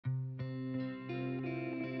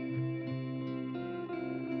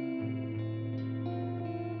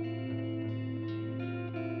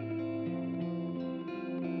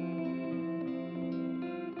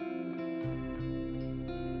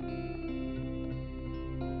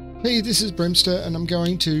Hey, this is BremSter, and I'm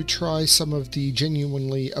going to try some of the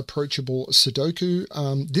genuinely approachable Sudoku.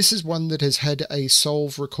 This is one that has had a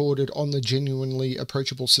solve recorded on the genuinely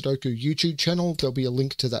approachable Sudoku YouTube channel. There'll be a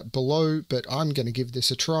link to that below, but I'm going to give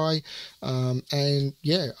this a try. And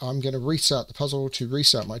yeah, I'm going to restart the puzzle to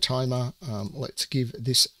restart my timer. Let's give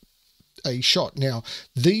this a shot. Now,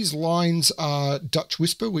 these lines are Dutch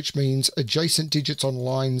Whisper, which means adjacent digits on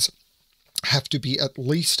lines have to be at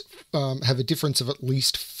least have a difference of at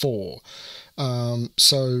least 4.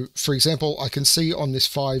 So for example, I can see on this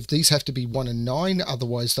 5 these have to be 1 and 9,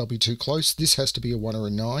 otherwise they'll be too close. This has to be a 1 or a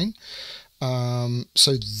 9.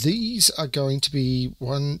 So these are going to be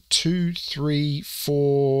 1, 2, 3,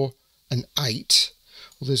 4 and 8.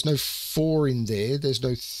 Well, there's no 4 in there, there's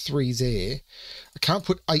no 3 there. I can't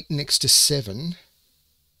put 8 next to 7.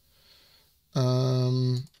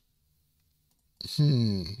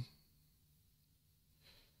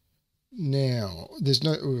 Now, there's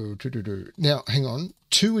no... Now, hang on.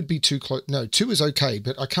 2 would be too close. No, 2 is okay,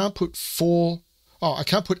 but I can't put 4... Oh, I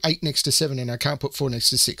can't put 8 next to 7, and I can't put 4 next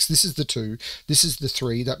to 6. This is the 2. This is the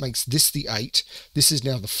 3. That makes this the 8. This is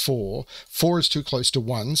now the 4. 4 is too close to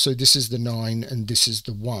 1, so this is the 9, and this is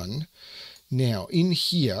the 1. Now, in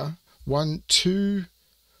here, 1, 2,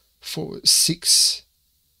 4, 6...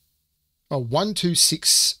 Oh, 1, 2,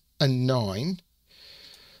 6, and 9...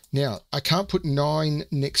 Now, I can't put 9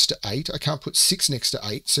 next to 8. I can't put 6 next to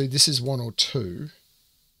 8, so this is 1 or 2.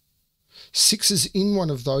 6 is in one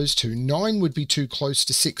of those two. 9 would be too close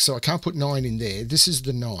to 6, so I can't put 9 in there. This is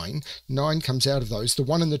the 9. 9 comes out of those. The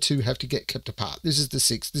 1 and the 2 have to get kept apart. This is the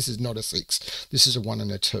 6. This is not a 6. This is a 1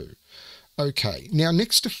 and a 2. Okay, now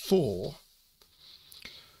next to 4...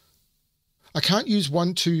 I can't use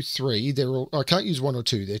 1, 2, 3. I can't use 1 or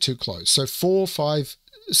 2. They're too close. So 4, 5,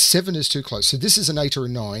 7 is too close. So this is an 8 or a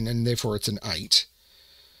 9, and therefore it's an 8.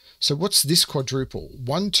 So what's this quadruple?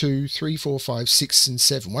 1, 2, 3, 4, 5, 6, and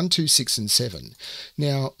 7. 1, 2, 6, and 7.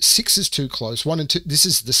 Now, 6 is too close. 1 and 2, this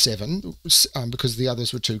is the 7, because the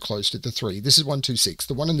others were too close to the 3. This is 1, 2, 6.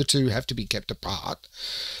 The 1 and the 2 have to be kept apart.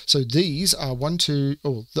 So these are 1, 2,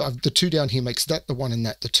 oh, the 2 down here makes that the 1 and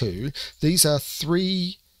that the 2. These are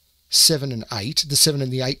 3, 7 and 8. The 7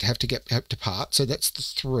 and the 8 have to get kept apart, so that's the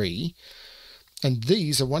 3. And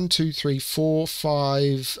these are 1, 2, 3, 4,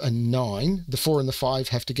 5, and 9. The 4 and the 5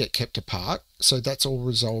 have to get kept apart, so that's all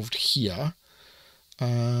resolved here.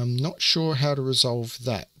 Not sure how to resolve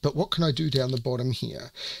that, but what can I do down the bottom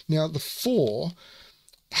here? Now, the 4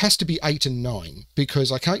 has to be 8 and 9,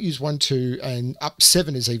 because I can't use 1, 2, and up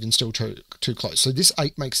 7 is even still too close. So this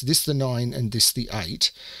 8 makes this the 9 and this the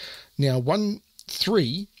 8. Now, 1,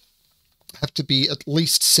 3... have to be at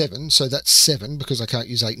least 7, so that's 7 because I can't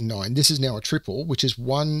use 8 and 9. This is now a triple, which is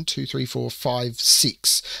 1, 2, 3, 4, 5,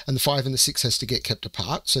 6, and the 5 and the 6 has to get kept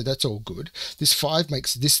apart, so that's all good. This 5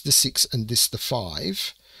 makes this the 6 and this the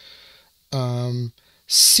 5.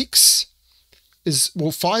 6 is,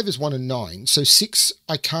 well, 5 is 1 and 9, so 6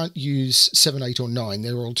 I can't use 7, 8 or 9,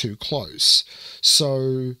 they're all too close.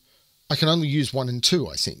 So I can only use 1 and 2,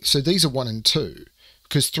 I think. So these are 1 and 2.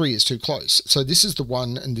 Because 3 is too close. So this is the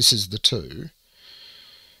 1 and this is the 2.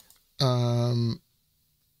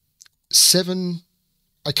 7,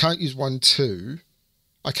 I can't use 1, 2.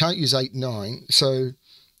 I can't use 8, 9. So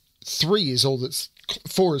 3 is all that's...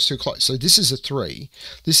 4 is too close. So this is a 3.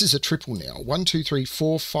 This is a triple now. 1, 2, 3,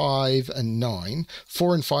 4, 5, and 9.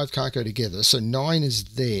 4 and 5 can't go together. So 9 is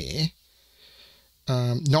there.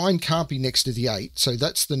 9 can't be next to the 8. So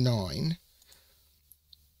that's the 9.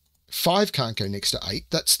 5 can't go next to 8.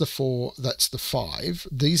 That's the 4. That's the 5.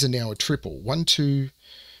 These are now a triple. 1, 2,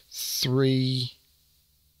 3,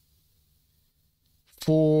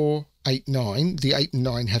 4, 8, 9. The 8 and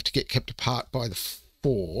 9 have to get kept apart by the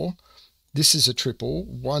 4. This is a triple.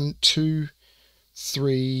 1, 2,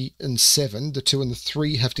 3, and 7. The 2 and the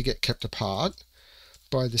 3 have to get kept apart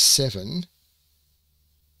by the 7.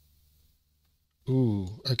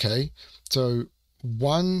 Ooh, okay. So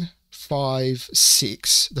 1... 5,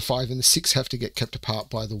 6. The 5 and the 6 have to get kept apart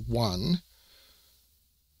by the 1.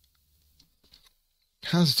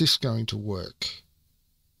 How's this going to work?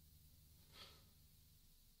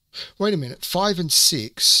 Wait a minute. 5 and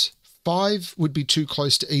 6. 5 would be too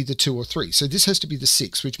close to either 2 or 3. So this has to be the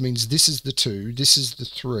 6, which means this is the 2, this is the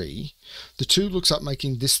 3. The 2 looks up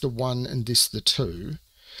making this the 1 and this the 2.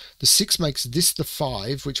 The 6 makes this the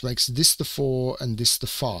 5, which makes this the 4 and this the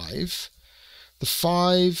 5. The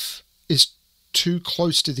 5 is too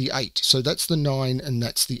close to the 8, so that's the 9 and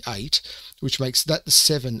that's the 8, which makes that the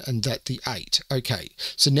 7 and that the 8. Okay,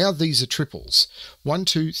 so now these are triples. 1,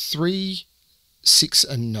 2, 3, 6,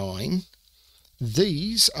 and 9.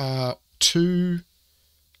 These are 2,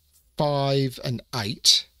 5, and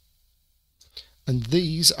 8. And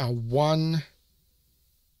these are 1,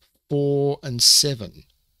 4, and 7.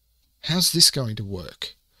 How's this going to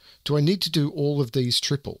work? Do I need to do all of these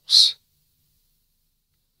triples?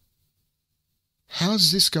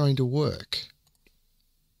 How's this going to work?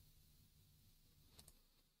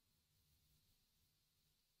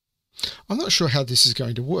 I'm not sure how this is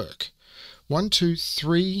going to work. 1, 2,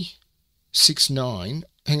 3, 6, 9.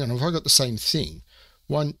 Hang on, have I got the same thing?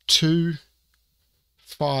 1, 2,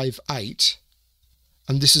 5, 8.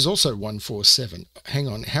 And this is also 1, 4, 7. Hang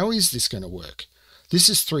on, how is this going to work? This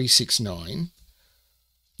is 3, 6, 9.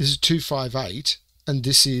 This is 2, 5, 8. And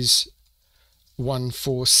this is 1,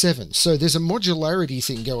 4, 7. So there's a modularity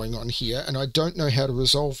thing going on here, and I don't know how to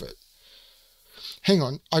resolve it. Hang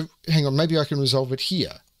on, maybe I can resolve it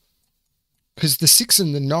here. Because the 6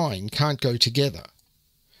 and the 9 can't go together.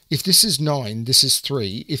 If this is 9, this is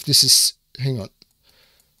 3. If this is... hang on.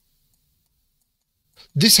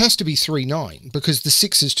 This has to be 3, 9, because the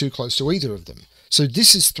 6 is too close to either of them. So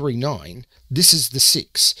this is 3, 9. This is the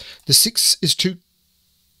 6. The 6 is too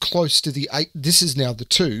close to the 8. This is now the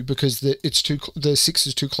 2, because the 6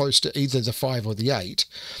 is too close to either the 5 or the 8.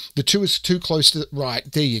 The 2 is too close to the...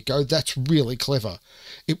 right, there you go. That's really clever.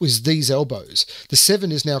 It was these elbows. The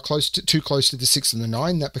 7 is now too close to the 6 and the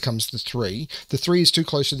 9. That becomes the 3. The 3 is too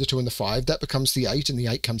close to the 2 and the 5. That becomes the 8, and the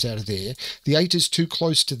 8 comes out of there. The 8 is too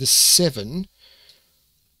close to the 7.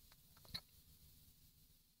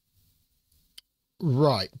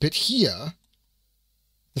 Right, but here...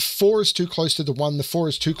 the 4 is too close to the 1, the 4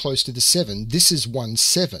 is too close to the 7. This is 1,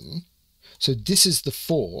 7. So this is the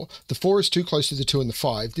 4. The 4 is too close to the 2 and the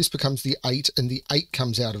 5. This becomes the 8, and the 8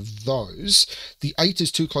 comes out of those. The 8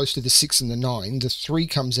 is too close to the 6 and the 9. The 3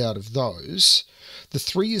 comes out of those. The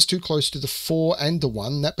 3 is too close to the 4 and the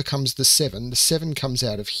 1. That becomes the 7. The 7 comes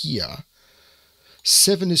out of here.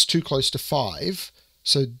 7 is too close to 5.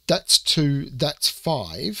 So that's 2, that's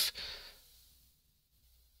 5.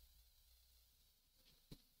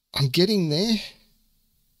 I'm getting there.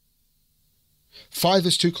 5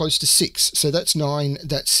 is too close to 6, so that's 9,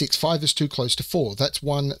 that's 6. 5 is too close to 4, that's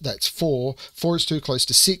 1, that's 4. 4 is too close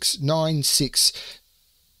to 6, 9, 6.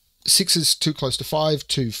 6 is too close to 5,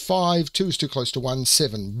 2, 5. 2 is too close to 1,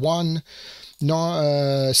 7, 1.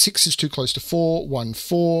 6 is too close to 4, 1,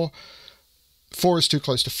 4. 4 is too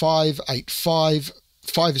close to 5, 8, 5.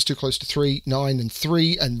 5 is too close to 3, 9 and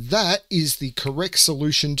 3, and that is the correct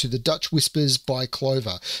solution to the Dutch Whispers by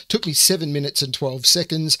Clover. Took me 7 minutes and 12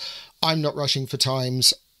 seconds. I'm not rushing for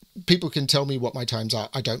times. People can tell me what my times are.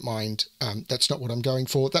 I don't mind. That's not what I'm going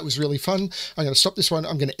for. That was really fun. I'm going to stop this one.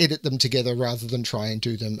 I'm going to edit them together rather than try and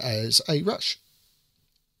do them as a rush.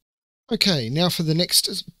 Okay, now for the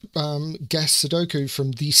next gas Sudoku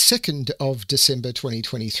from the 2nd of December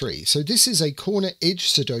 2023. So this is a corner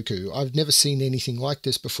edge Sudoku. I've never seen anything like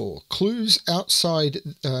this before. Clues outside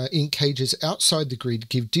in cages outside the grid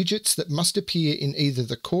give digits that must appear in either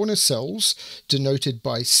the corner cells, denoted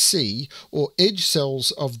by C, or edge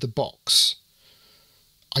cells of the box.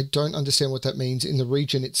 I don't understand what that means in the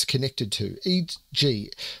region it's connected to.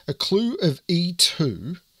 E.g., a clue of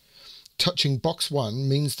E2 touching box 1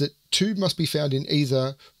 means that 2 must be found in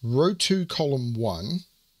either row 2, column 1,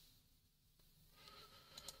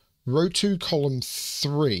 row 2, column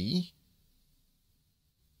 3,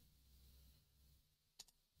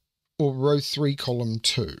 or row 3, column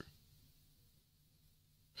 2.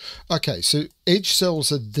 Okay, so edge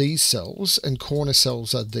cells are these cells and corner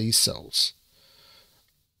cells are these cells.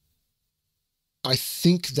 I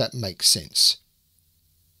think that makes sense.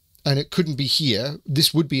 And it couldn't be here.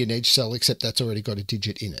 This would be an edge cell, except that's already got a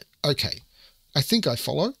digit in it. Okay, I think I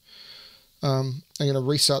follow. I'm going to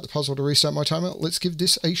restart the puzzle to restart my timer. Let's give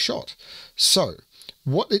this a shot. So,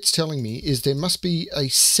 what it's telling me is there must be a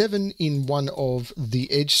 7 in one of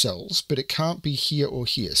the edge cells, but it can't be here or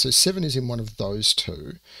here. So 7 is in one of those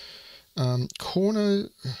two. Corner...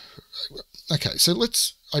 Okay, so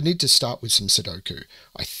I need to start with some Sudoku,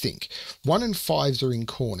 I think. 1 and 5s are in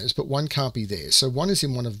corners, but 1 can't be there. So 1 is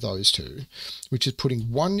in one of those two, which is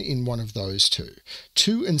putting 1 in one of those two.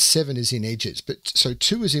 2 and 7 is in edges, so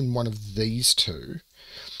 2 is in one of these two.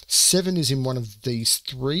 7 is in one of these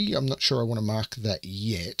 3. I'm not sure I want to mark that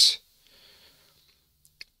yet.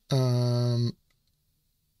 5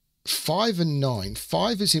 and 9.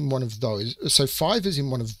 5 is in one of those. So 5 is in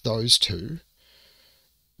one of those two.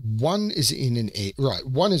 1 is in an edge, right,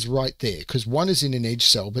 1 is right there, because 1 is in an edge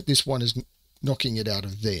cell, but this one is knocking it out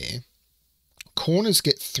of there. Corners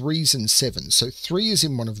get 3s and 7s, so 3 is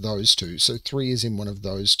in one of those two, so 3 is in one of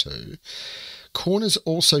those two. Corners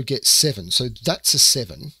also get 7, so that's a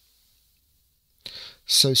 7.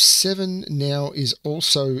 So 7 now is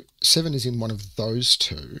also, 7 is in one of those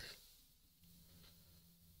two.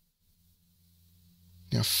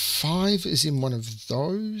 Now 5 is in one of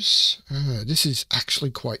those. This is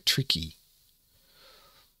actually quite tricky.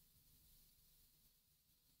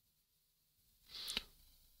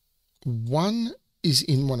 One is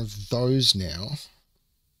in one of those now.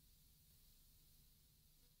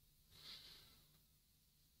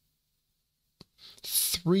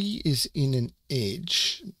 Three is in an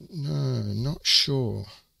edge. No, not sure.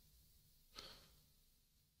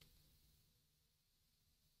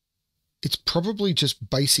 It's probably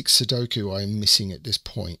just basic Sudoku I'm missing at this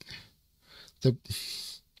point.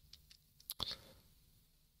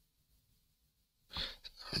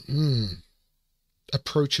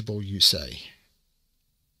 Approachable, you say.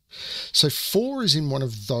 So 4 is in one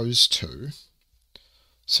of those two.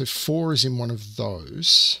 So 4 is in one of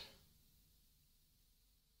those.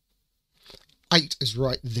 8 is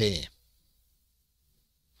right there.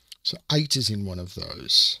 So 8 is in one of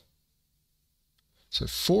those. So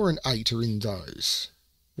 4 and 8 are in those.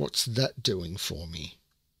 What's that doing for me?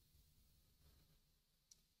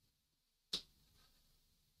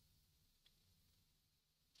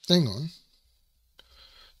 Hang on.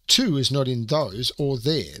 2 is not in those or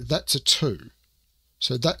there. That's a 2.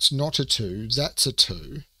 So that's not a 2. That's a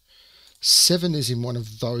 2. 7 is in one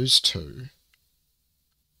of those two.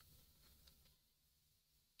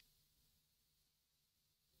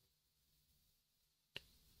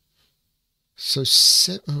 So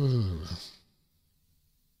 6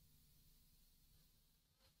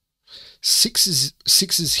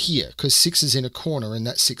 is here because 6 is in a corner and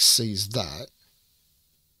that 6 sees that.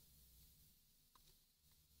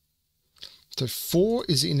 So 4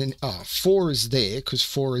 is in an 4 is there because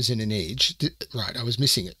 4 is in an edge. Right, I was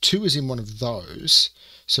missing it. 2 is in one of those.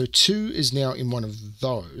 So 2 is now in one of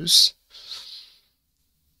those.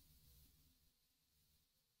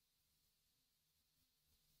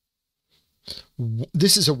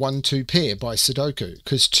 This is a 1-2 pair by Sudoku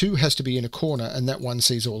because 2 has to be in a corner and that 1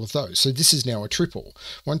 sees all of those. So this is now a triple.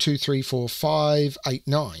 1, 2, 3, 4, 5, 8,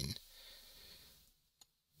 9.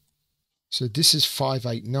 So this is 5,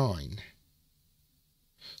 8, 9.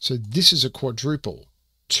 So this is a quadruple.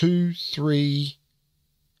 2, 3,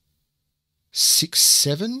 6,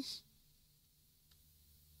 7.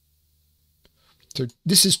 So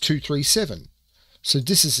this is 2, 3, 7. So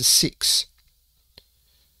this is a 6.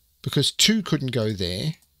 Because 2 couldn't go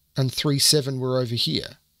there and 3, 7 were over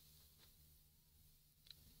here.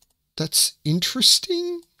 That's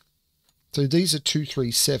interesting. So these are 2,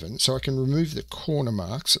 3, 7. So I can remove the corner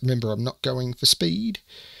marks. Remember, I'm not going for speed.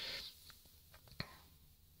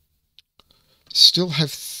 Still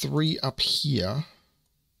have 3 up here.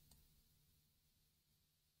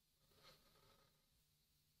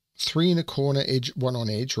 3 in a corner, edge, 1 on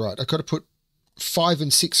edge. Right, I've got to put 5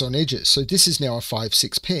 and 6 on edges. So this is now a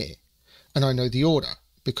 5-6 pair. And I know the order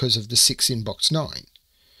because of the 6 in box 9.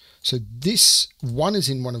 So this 1 is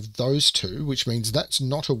in one of those two, which means that's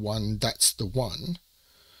not a 1, that's the 1.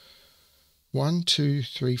 1, 2,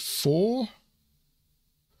 3, 4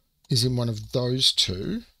 is in one of those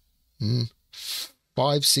two.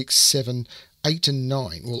 5, 6, 7, 8 and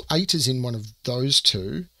 9. Well, 8 is in one of those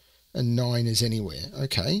two and 9 is anywhere.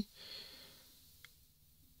 Okay.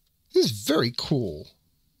 This is very cool.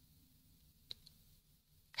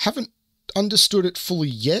 Haven't understood it fully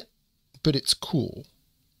yet, but it's cool.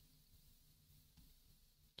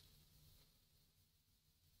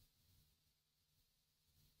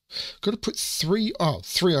 Got to put 3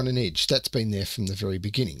 on an edge. That's been there from the very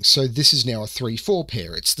beginning. So this is now a 3-4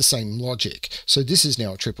 pair. It's the same logic. So this is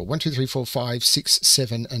now a triple. 1, 2, 3, 4, 5, 6,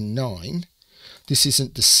 7, and 9. This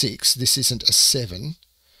isn't the 6. This isn't a 7.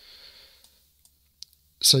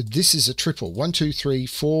 So this is a triple. 1, 2, 3,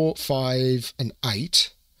 4, 5, and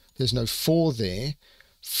 8. There's no 4 there.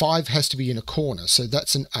 5 has to be in a corner. So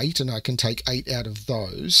that's an 8, and I can take 8 out of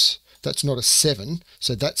those. That's not a 7.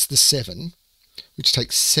 So that's the 7, which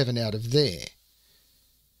takes 7 out of there.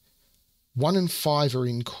 1 and 5 are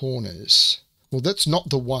in corners. Well, that's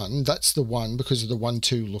not the 1. That's the 1 because of the 1,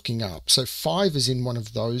 2 looking up. So 5 is in one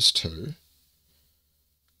of those two.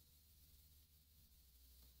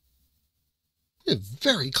 Yeah,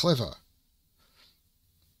 very clever.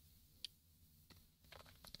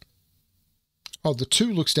 Oh, the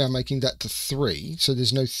 2 looks down, making that the 3. So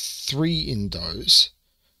there's no 3 in those.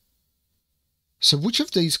 So which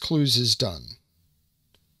of these clues is done?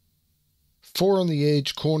 4 on the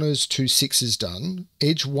edge, corners, 2, 6 is done.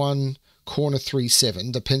 Edge 1, corner 3,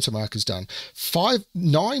 7. The pencil mark is done.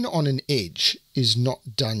 9 on an edge is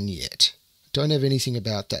not done yet. Don't have anything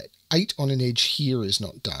about that. 8 on an edge here is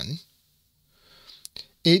not done.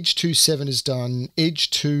 Edge 2, 7 is done.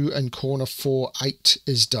 Edge 2 and corner 4, 8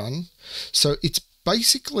 is done. So it's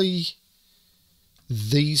basically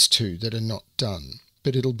these two that are not done,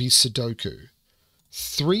 but it'll be Sudoku.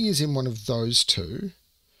 3 is in one of those two.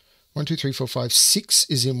 1, 2, 3, 4, 5, 6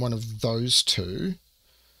 is in one of those two.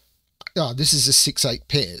 This is a 6, 8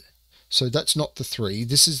 pair. So that's not the 3.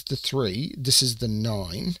 This is the 3. This is the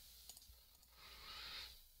 9.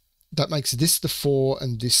 That makes this the 4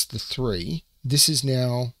 and this the 3. This is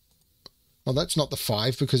now... Well, that's not the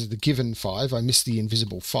 5 because of the given 5. I missed the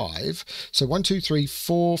invisible 5. So 1, 2, 3,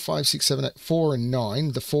 4, 5, 6, 7, 8, 4 and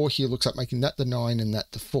 9. The 4 here looks like making that the 9 and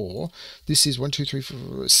that the 4. This is 1, 2, 3,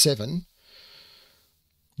 4, 7.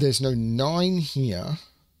 There's no 9 here.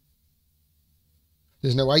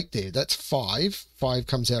 There's no 8 there. That's 5. 5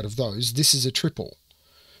 comes out of those. This is a triple,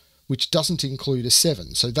 which doesn't include a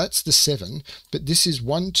 7. So that's the 7. But this is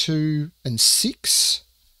 1, 2, and 6.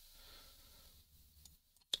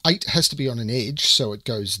 8 has to be on an edge, so it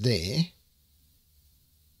goes there.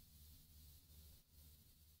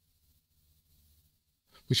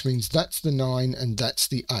 Which means that's the 9 and that's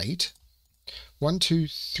the 8. 1, 2,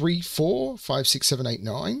 3, 4, 5, 6, 7, 8,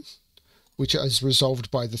 9, which is resolved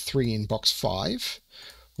by the 3 in box 5.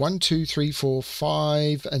 1, 2, 3, 4,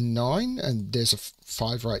 5, and 9, and there's a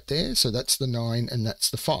 5 right there, so that's the 9 and that's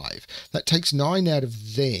the 5. That takes 9 out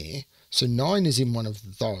of there, so 9 is in one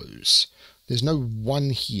of those. There's no 1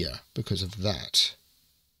 here because of that.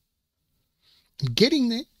 I'm getting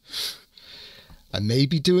there. I may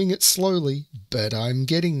be doing it slowly, but I'm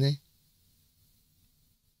getting there.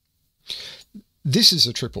 This is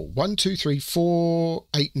a triple. 1, 2, 3, 4,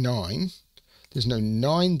 8, 9. There's no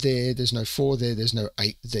 9 there. There's no 4 there. There's no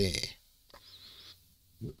 8 there.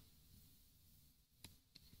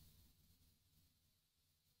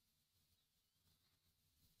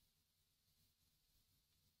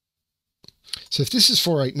 So if this is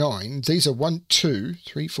 4, 8, 9, these are 1, 2,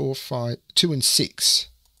 3, 4, 5, 2 and 6.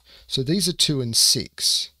 So these are 2 and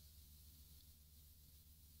 6.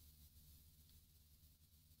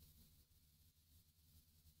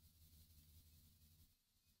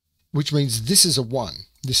 Which means this is a 1.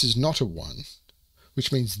 This is not a 1.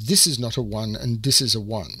 Which means this is not a 1 and this is a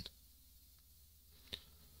 1.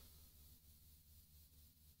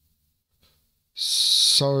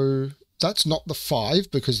 So that's not the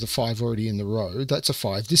 5 because the 5 already in the row. That's a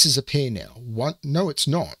 5. This is a pair now. 1. No, it's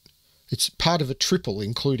not. It's part of a triple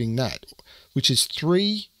including that, which is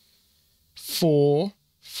 3, 4,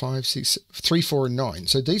 5, 6, 3, 4 and 9.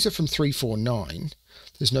 So these are from 3, 4, 9.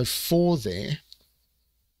 There's no 4 there.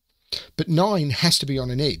 But 9 has to be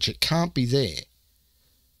on an edge. It can't be there.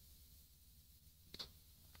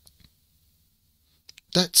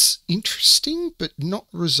 That's interesting, but not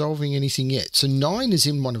resolving anything yet. So 9 is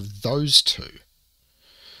in one of those two.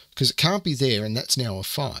 Because it can't be there, and that's now a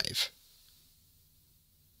 5.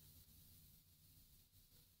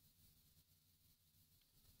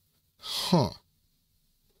 Huh.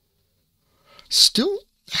 Still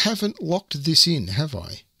haven't locked this in, have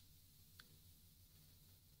I?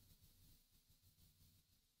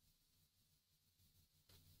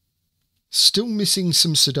 Still missing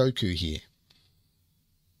some Sudoku here.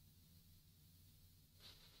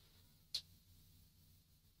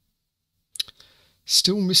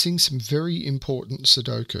 Still missing some very important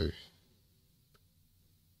Sudoku.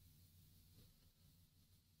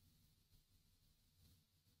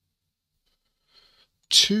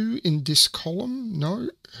 Two in this column? No,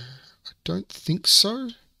 I don't think so.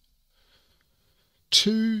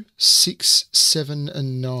 2, 6, 7,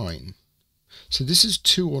 and 9. So this is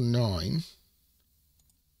 2 or 9.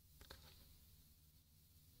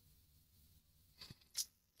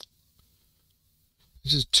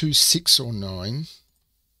 This is 2, 6 or 9.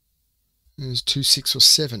 There's 2, 6 or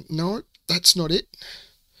 7. No, that's not it.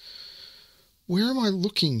 Where am I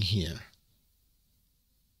looking here?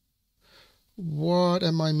 What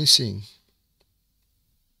am I missing?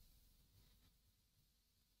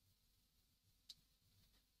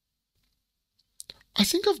 I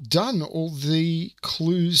think I've done all the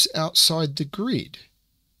clues outside the grid.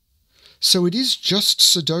 So it is just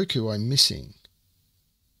Sudoku I'm missing.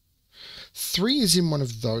 3 is in one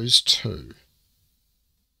of those two.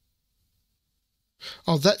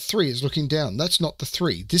 Oh, that 3 is looking down. That's not the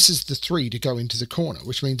 3. This is the 3 to go into the corner,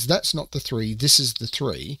 which means that's not the 3. This is the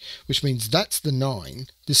 3, which means that's the 9.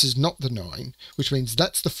 This is not the 9, which means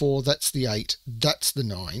that's the 4. That's the 8. That's the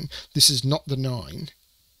 9. This is not the 9.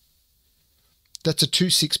 That's a 2,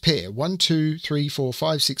 6 pair. 1, 2, 3, 4,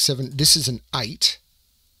 5, 6, 7. This is an 8.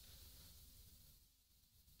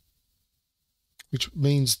 Which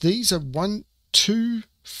means these are 1, 2,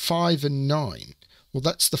 5, and 9. Well,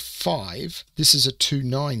 that's the 5. This is a 2,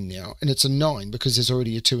 9 now. And it's a 9 because there's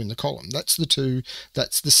already a 2 in the column. That's the 2.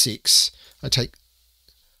 That's the 6. I take...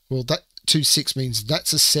 Well, that 2, 6 means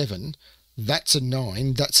that's a 7, that's a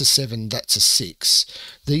 9, that's a 7, that's a 6.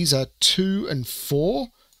 These are 2 and 4,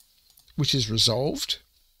 which is resolved.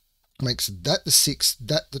 Makes that the 6,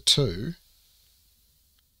 that the 2.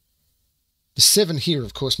 The 7 here,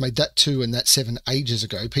 of course, made that 2 and that 7 ages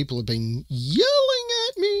ago. People have been yelling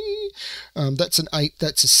at me. That's an 8,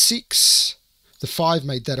 that's a 6. The 5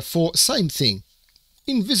 made that a 4. Same thing.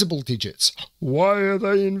 Invisible digits. Why are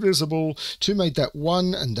they invisible? 2 made that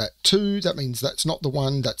 1 and that 2. That means that's not the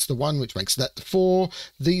 1, that's the 1, which makes that the 4.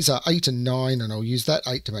 These are 8 and 9, and I'll use that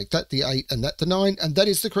 8 to make that the 8 and that the 9, and that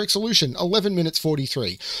is the correct solution. 11 minutes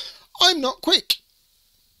 43. I'm not quick.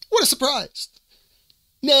 What a surprise.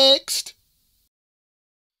 Next.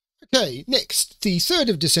 Okay, next, the 3rd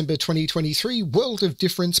of December 2023, World of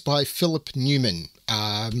Difference by Philip Newman.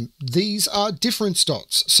 These are difference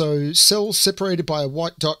dots. So cells separated by a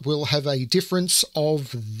white dot will have a difference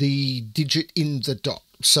of the digit in the dot.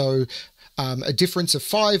 So a difference of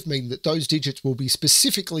 5 means that those digits will be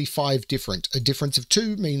specifically 5 different. A difference of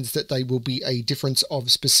 2 means that they will be a difference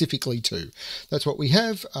of specifically 2. That's what we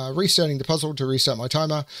have. Restarting the puzzle to restart my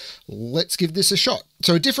timer. Let's give this a shot.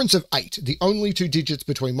 So a difference of 8. The only 2 digits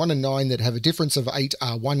between 1 and 9 that have a difference of 8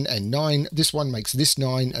 are 1 and 9. This one makes this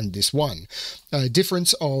 9 and this 1. A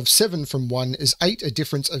difference of 7 from 1 is 8. A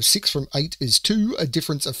difference of 6 from 8 is 2. A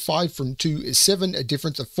difference of 5 from 2 is 7. A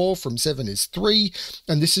difference of 4 from 7 is 3.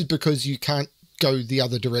 And this is because you can't go the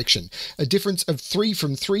other direction. A difference of 3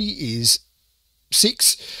 from 3 is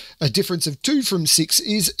 6. A difference of 2 from 6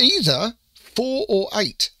 is either 4 or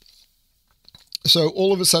 8. So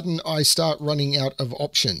all of a sudden I start running out of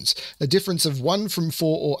options. A difference of 1 from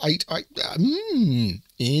 4 or 8.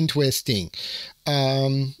 Interesting.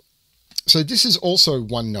 So this is also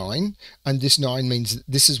 1, 9, and this 9 means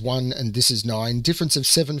this is 1 and this is 9. Difference of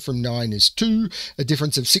 7 from 9 is 2. A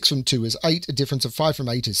difference of 6 from 2 is 8. A difference of 5 from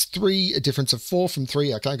 8 is 3. A difference of 4 from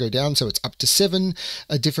 3, I can't go down, so it's up to 7.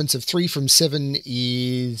 A difference of 3 from 7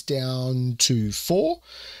 is down to 4.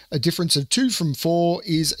 A difference of 2 from 4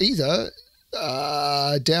 is either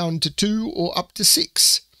down to 2 or up to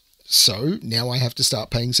 6. So now I have to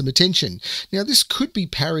start paying some attention. Now this could be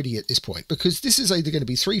parity at this point because this is either going to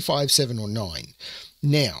be 3, 5, 7 or 9.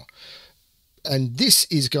 Now, and this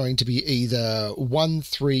is going to be either 1,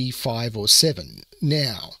 3, 5 or 7.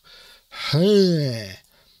 Now,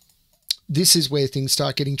 this is where things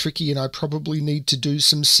start getting tricky and I probably need to do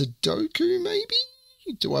some Sudoku maybe?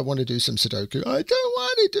 Do I want to do some Sudoku? I don't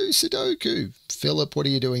want to do Sudoku. Philip, what are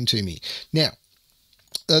you doing to me? Now,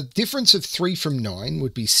 a difference of 3 from 9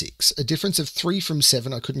 would be 6. A difference of 3 from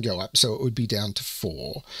 7, I couldn't go up, so it would be down to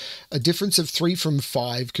 4. A difference of 3 from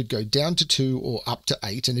 5 could go down to 2 or up to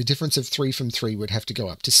 8, and a difference of 3 from 3 would have to go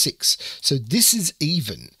up to 6. So this is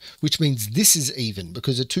even, which means this is even,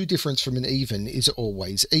 because a 2 difference from an even is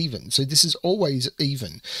always even. So this is always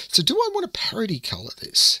even. So do I want to parity colour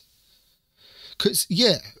this? Because,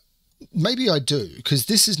 yeah, maybe I do, because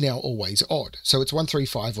this is now always odd. So it's 1, 3,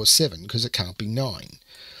 5 or 7, because it can't be 9.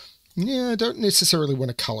 Yeah, I don't necessarily want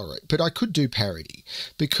to colour it, but I could do parity,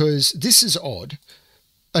 because this is odd.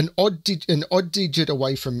 An odd digit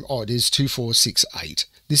away from odd is 2, 4, 6, 8.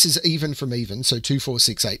 This is even from even, so 2, 4,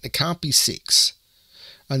 6, 8. It can't be 6.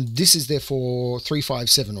 And this is therefore 3, 5,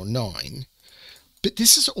 7 or 9. But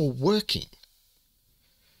this is all working.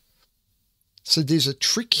 So there's a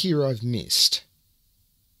trick here I've missed.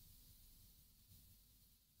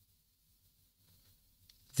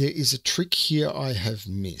 There is a trick here I have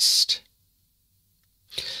missed.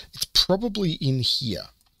 It's probably in here.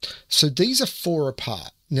 So these are 4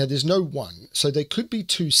 apart. Now there's no 1, so they could be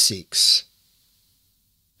 2, 6.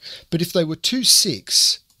 But if they were 2,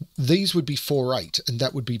 6, these would be 4, 8, and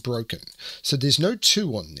that would be broken. So there's no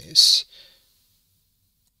 2 on this.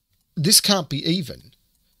 This can't be even.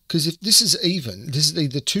 Because if this is even, this is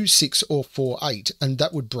either 2, 6 or 4, 8, and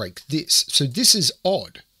that would break this. So this is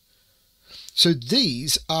odd. So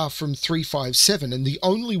these are from 3, 5, 7, and the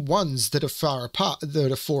only ones that are 4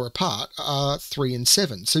 apart are 3 and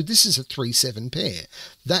 7. So this is a 3, 7 pair.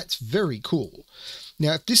 That's very cool.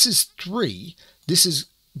 Now, if this is 3, this is,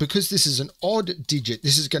 because this is an odd digit,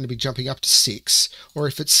 this is going to be jumping up to 6, or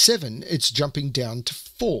if it's 7, it's jumping down to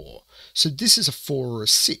 4. So this is a 4 or a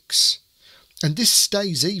 6, and this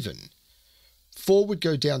stays even. 4 would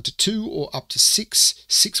go down to 2 or up to 6,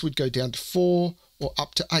 6 would go down to 4, or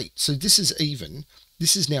up to 8. So this is even.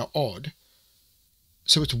 This is now odd.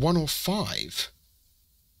 So it's 1 or 5.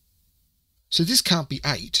 So this can't be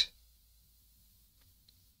 8.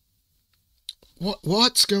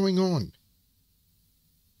 What's going on?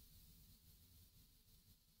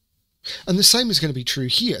 And the same is going to be true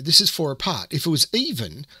here. This is 4 apart. If it was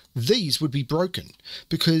even, these would be broken,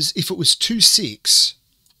 because if it was 2, 6,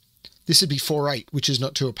 this would be 4, 8, which is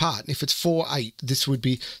not 2 apart. And if it's 4, 8, this would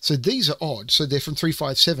be... So these are odd. So they're from 3,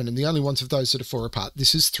 5, 7. And the only ones of those that are 4 apart,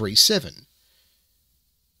 this is 3, 7.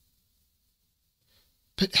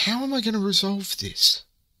 But how am I going to resolve this?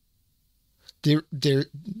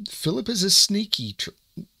 Philip is a sneaky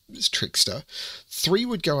trickster. 3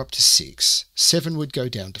 would go up to 6. 7 would go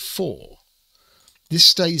down to 4. This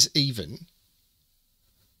stays even.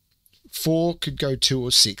 4 could go 2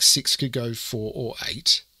 or 6. 6 could go 4 or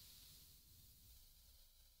 8.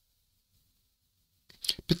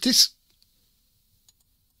 But this...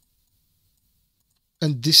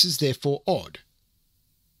 And this is therefore odd,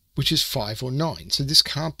 which is 5 or 9. So this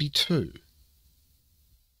can't be 2.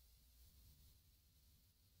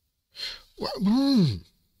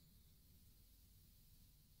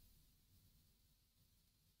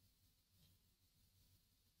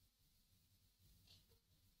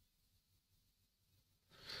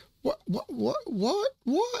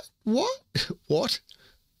 What?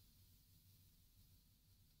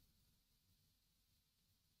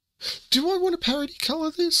 Do I want to parody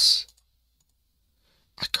color this?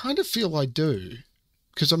 I kind of feel I do,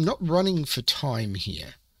 because I'm not running for time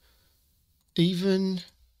here. Even,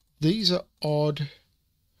 these are odd.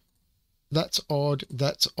 That's odd.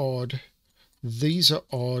 That's odd. These are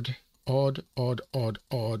odd. Odd, odd, odd,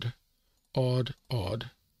 odd. Odd,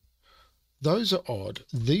 odd. Those are odd.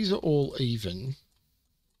 These are all even.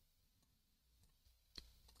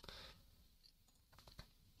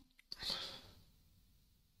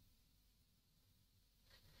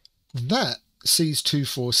 That sees 2,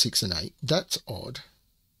 4, 6, and 8. That's odd.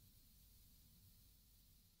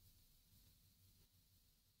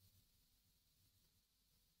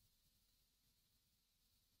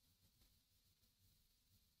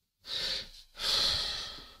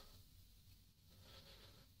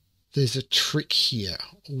 There's a trick here.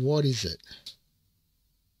 What is it?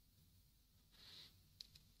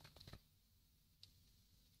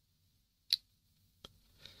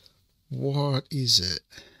 What is it?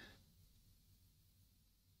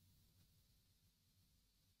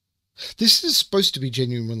 This is supposed to be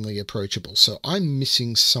genuinely approachable, so I'm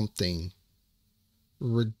missing something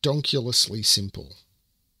redonkulously simple.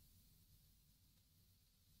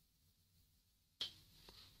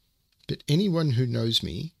 But anyone who knows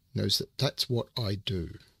me knows that that's what I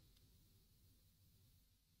do.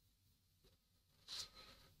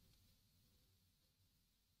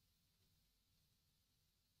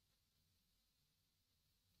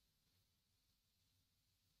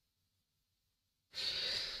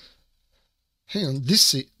 Hang on,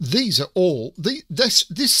 these are all,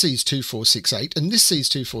 this sees 2, 4, 6, 8, and this sees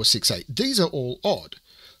 2, 4, 6, 8. These are all odd.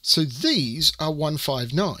 So these are 1,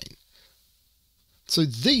 5, 9. So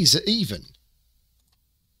these are even.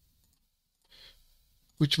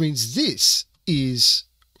 Which means this is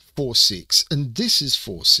 4, 6, and this is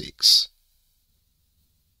 4, 6.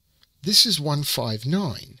 This is 1, 5,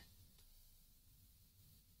 9.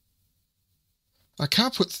 I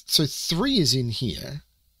can't put, so 3 is in here.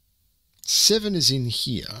 7 is in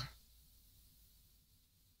here.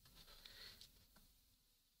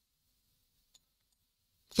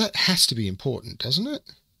 That has to be important, doesn't it?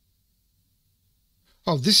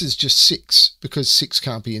 Oh, this is just 6, because 6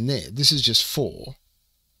 can't be in there. This is just 4.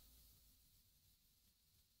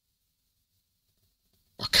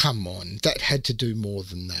 Oh, come on. That had to do more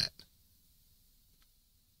than that.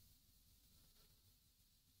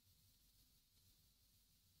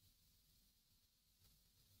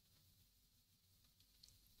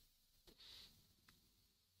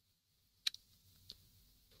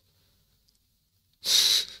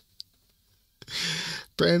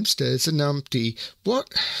 BremSter's a numpty.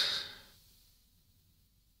 What?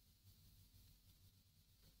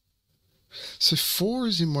 So 4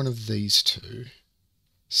 is in one of these two.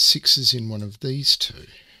 6 is in one of these two.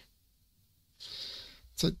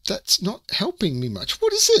 So that's not helping me much.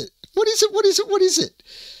 What is it? What is it? What is it? What is it?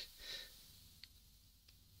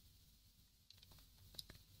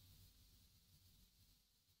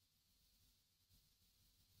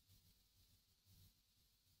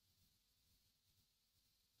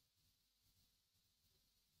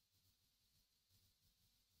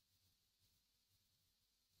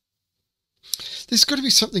 There's got to be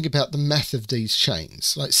something about the math of these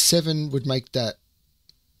chains. Like 7 would make that.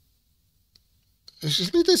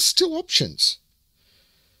 There's still options.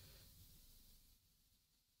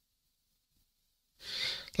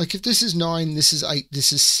 Like if this is 9, this is 8,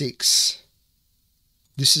 this is 6,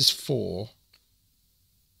 this is 4.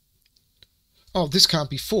 Oh, this can't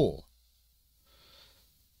be 4.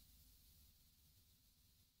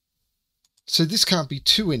 So this can't be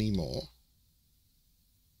 2 anymore.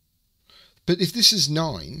 But if this is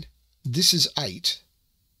 9, this is 8.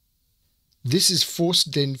 This is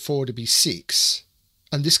forced then 4 to be 6.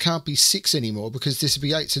 And this can't be 6 anymore because this would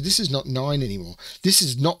be 8. So this is not 9 anymore. This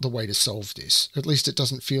is not the way to solve this. At least it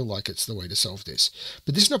doesn't feel like it's the way to solve this.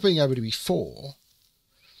 But this not being able to be 4...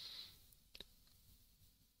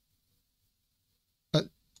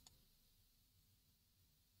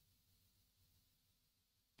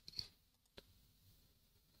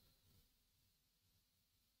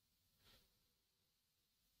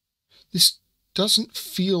 this doesn't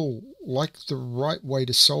feel like the right way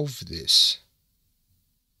to solve this.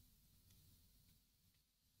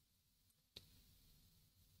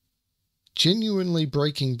 Genuinely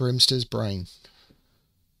breaking BremSter's brain.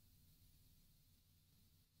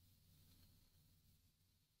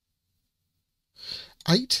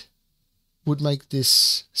 Eight would make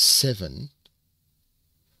this 7,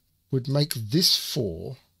 would make this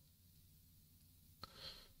 4.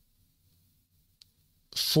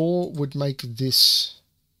 4 would make this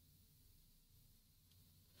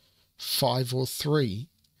 5 or 3,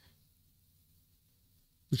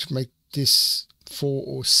 which would make this 4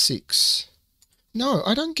 or 6. No,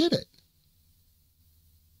 I don't get it.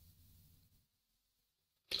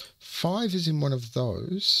 5 is in one of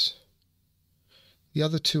those. The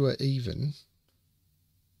other two are even.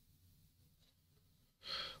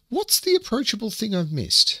 What's the approachable thing I've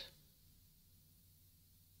missed?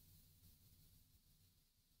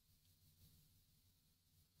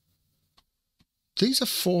 These are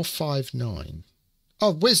 4, 5, 9.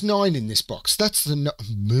 Oh, where's 9 in this box? That's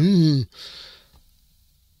the...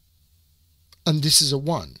 And this is a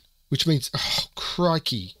 1, which means... Oh,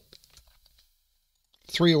 crikey.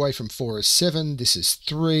 3 away from 4 is 7. This is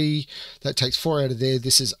 3. That takes 4 out of there.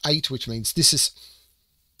 This is 8, which means this is...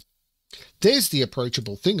 There's the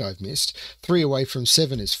approachable thing I've missed. 3 away from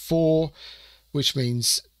 7 is 4, which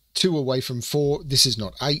means 2 away from 4. This is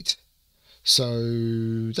not 8.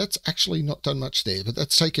 So that's actually not done much there, but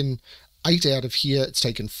that's taken 8 out of here. It's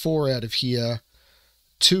taken 4 out of here.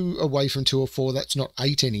 2 away from 2 or 4. That's not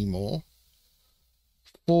 8 anymore.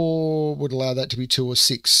 4 would allow that to be 2 or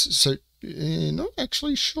 6. So not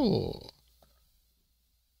actually sure.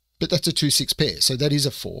 But that's a 2-6 pair. So that is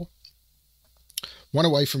a 4. 1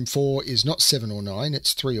 away from 4 is not 7 or 9.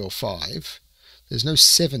 It's 3 or 5. There's no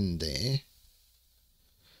 7 there.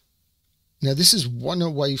 Now this is 1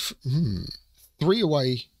 away from 3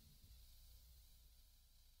 away.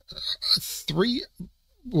 3.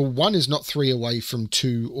 Well, 1 is not 3 away from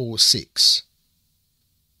 2 or 6.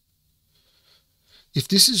 If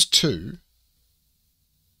this is 2,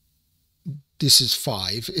 this is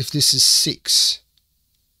 5. If this is 6,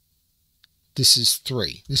 this is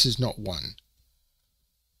 3. This is not 1.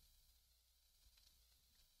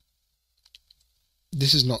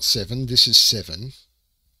 This is not 7. This is 7.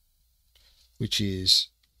 Which is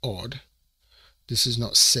odd. This is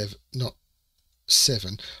not 7.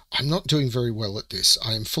 I'm not doing very well at this.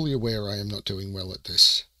 I am fully aware I am not doing well at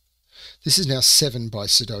this. This is now 7 by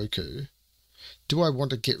Sudoku. Do I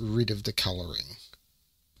want to get rid of the colouring?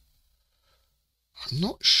 I'm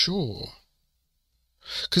not sure.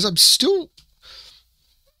 Because I'm still...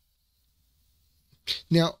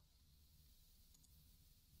 Now,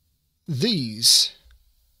 these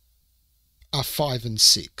are 5 and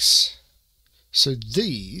 6. So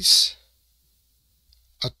these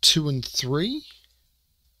are 2 and 3.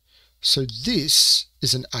 So this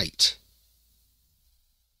is an 8.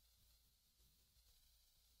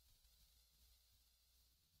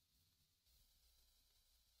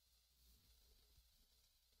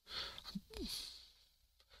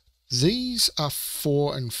 These are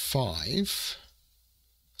 4 and 5.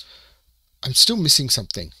 I'm still missing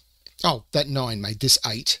something. Oh, that 9 made this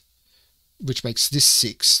 8, which makes this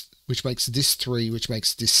 6, which makes this 3, which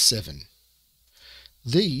makes this 7.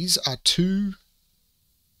 These are 2,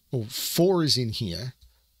 or 4 is in here.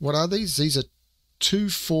 What are these? These are 2,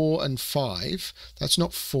 4, and 5. That's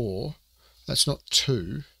not 4. That's not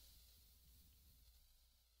 2.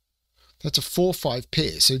 That's a 4, 5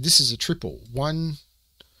 pair. So this is a triple. 1,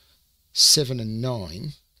 7, and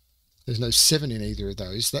 9. There's no 7 in either of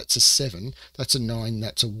those. That's a 7. That's a 9.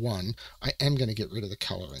 That's a 1. I am going to get rid of the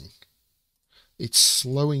colouring. It's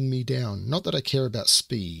slowing me down. Not that I care about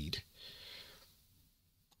speed.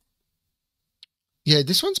 Yeah,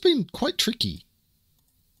 this one's been quite tricky.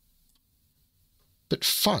 But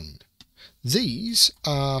fun. These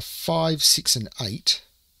are 5, 6, and 8.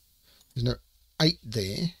 There's no 8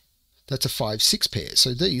 there. That's a 5, 6 pair.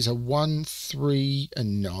 So these are 1, 3,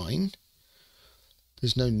 and 9.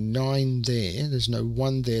 There's no 9 there. There's no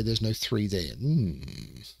 1 there. There's no 3 there.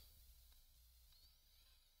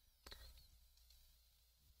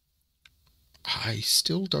 I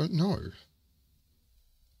still don't know.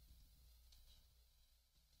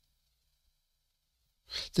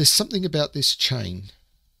 There's something about this chain.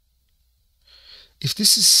 If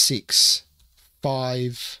this is 6,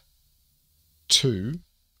 5, 2,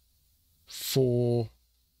 4,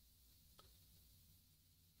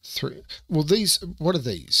 3. Well, these, what are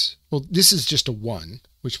these? Well, this is just a 1,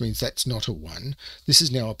 which means that's not a 1. This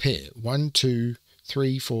is now a pair. 1, 2,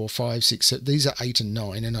 3, 4, 5, 6, 7. These are 8 and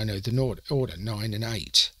 9, and I know the order, 9 and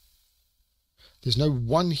 8. There's no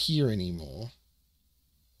 1 here anymore.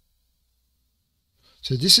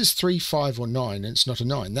 So this is 3, 5, or 9, and it's not a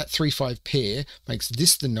 9. That 3, 5 pair makes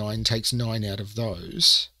this the 9, takes 9 out of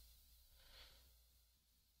those.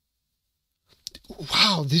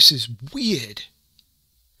 Wow, this is weird.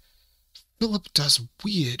 Philip does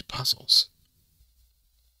weird puzzles.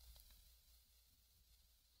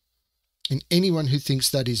 And anyone who thinks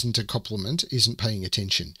that isn't a compliment isn't paying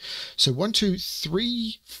attention. So 1, 2,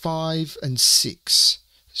 3, 5, and 6.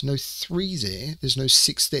 There's no 3 there. There's no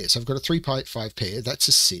 6 there. So I've got a 3, 5 pair. That's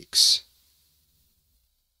a 6.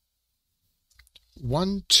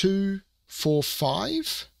 1, 2, 4,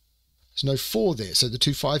 5. There's no 4 there. So the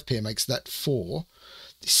 2, 5 pair makes that 4.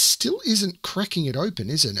 This still isn't cracking it open,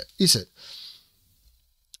 isn't it? Is it?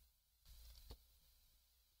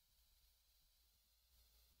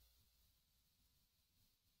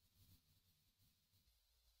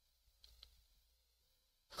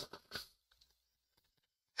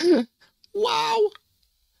 Wow.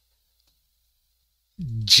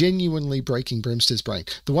 Genuinely breaking BremSter's brain.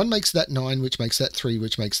 The 1 makes that 9, which makes that 3,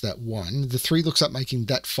 which makes that 1. The 3 looks up making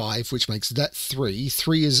that 5, which makes that 3.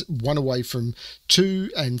 3 is 1 away from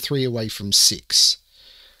 2 and 3 away from 6.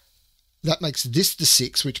 That makes this the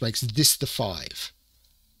 6, which makes this the 5.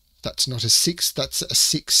 That's not a 6, that's a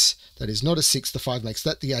 6. That is not a 6. The 5 makes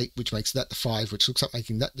that the 8, which makes that the 5, which looks up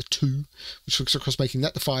making that the 2, which looks across making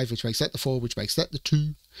that the 5, which makes that the 4, which makes that the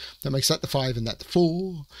 2. That makes that the 5 and that the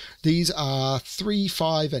 4. These are 3,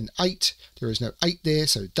 5, and 8. There is no 8 there,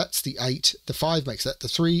 so that's the 8. The 5 makes that the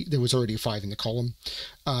 3. There was already a 5 in the column.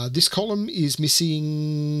 This column is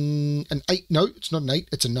missing an 8. No, it's not an 8,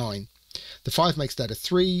 it's a 9. The 5 makes that a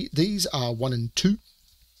 3. These are 1 and 2.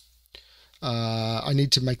 I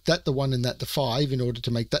need to make that the 1 and that the 5 in order to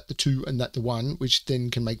make that the 2 and that the 1, which then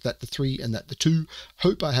can make that the 3 and that the 2.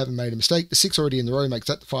 Hope I haven't made a mistake. The 6 already in the row makes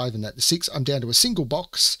that the 5 and that the 6. I'm down to a single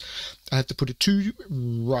box. I have to put a 2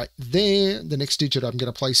 right there. The next digit I'm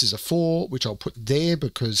going to place is a 4, which I'll put there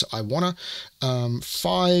because I want to.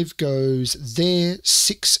 5 goes there.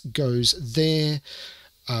 6 goes there.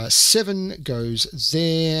 7 goes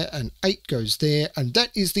there. And 8 goes there. And that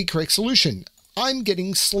is the correct solution. I'm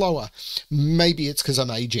getting slower. Maybe it's because I'm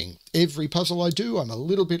aging. Every puzzle I do, I'm a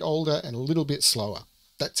little bit older and a little bit slower.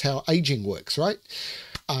 That's how aging works, right?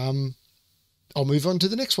 I'll move on to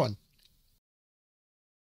the next one.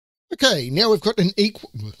 Okay, now we've got an equal...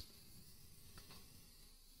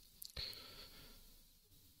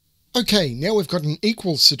 Okay, now we've got an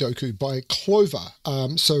equal Sudoku by Clover.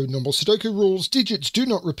 So normal Sudoku rules, digits do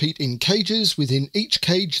not repeat in cages. Within each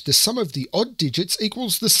cage, the sum of the odd digits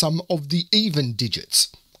equals the sum of the even digits.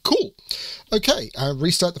 Cool. Okay,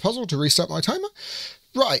 restart the puzzle to restart my timer.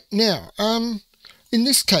 Right, now, in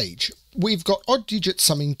this cage, we've got odd digits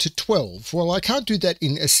summing to 12. Well, I can't do that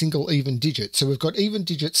in a single even digit, so we've got even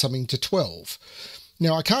digits summing to 12.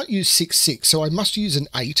 Now, I can't use 6, 6, so I must use an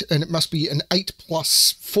 8, and it must be an 8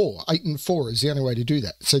 plus 4. 8 and 4 is the only way to do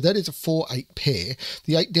that. So that is a 4, 8 pair.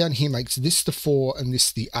 The 8 down here makes this the 4 and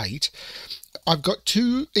this the 8. I've got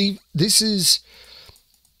two... This is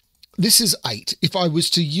 8. If I was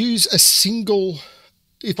to use a single...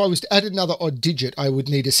 If I was to add another odd digit, I would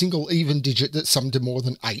need a single even digit that summed to more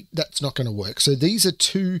than 8. That's not going to work. So these are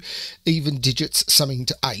 2 even digits summing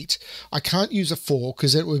to 8. I can't use a 4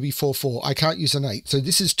 because that would be 4, 4. I can't use an 8. So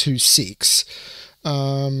this is 2, 6.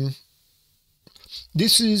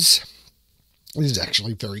 This is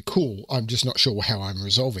actually very cool. I'm just not sure how I'm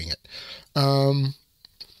resolving it.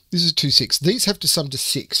 This is 2, 6. These have to sum to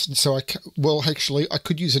 6. So well, actually, I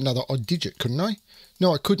could use another odd digit, couldn't I?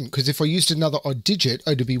 No, I couldn't, because if I used another odd digit,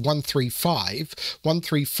 it would be 135.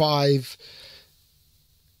 135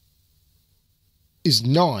 is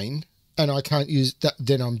 9, and I can't use that,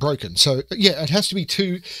 then I'm broken. So, yeah, it has to be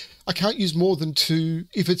 2. I can't use more than 2.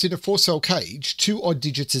 If it's in a 4-cell cage, 2 odd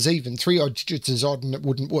digits is even, 3 odd digits is odd, and it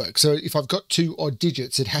wouldn't work. So if I've got 2 odd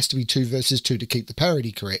digits, it has to be 2 versus 2 to keep the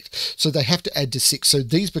parity correct. So they have to add to 6. So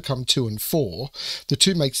these become 2 and 4. The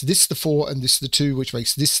 2 makes this the 4 and this the 2, which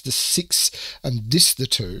makes this the 6 and this the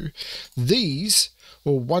 2. These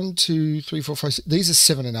or 1, 2, 3, 4, 5, 6. These are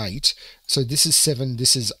 7 and 8. So this is 7,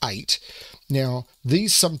 this is 8. Now,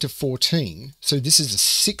 these sum to 14. So this is a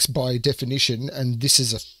 6 by definition, and this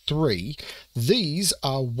is a 3. These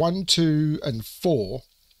are 1, 2, and 4.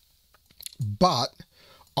 But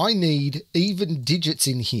I need even digits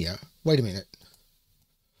in here. Wait a minute.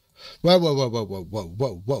 Whoa, whoa, whoa, whoa, whoa, whoa,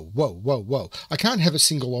 whoa, whoa, whoa, whoa, whoa. I can't have a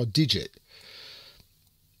single odd digit.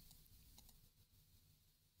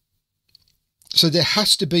 So there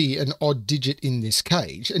has to be an odd digit in this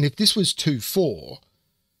cage. And if this was 2, 4,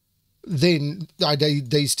 then I need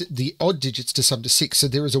the odd digits to sum to 6. So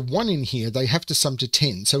there is a 1 in here. They have to sum to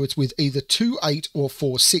 10. So it's with either 2, 8 or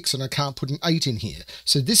 4, 6. And I can't put an 8 in here.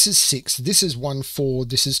 So this is 6. This is 1, 4.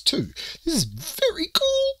 This is 2. This is very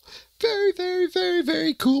cool. Very, very, very,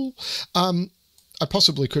 very cool. I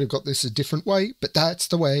possibly could have got this a different way, but that's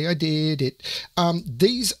the way I did it.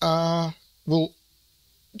 These are, well,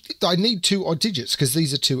 I need 2 odd digits because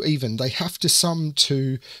these are 2 even. They have to sum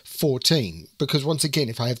to 14 because, once again,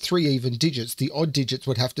 if I have 3 even digits, the odd digits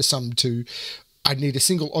would have to sum to, I'd need a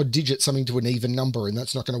single odd digit summing to an even number, and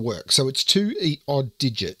that's not going to work. So it's 2 odd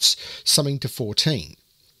digits summing to 14.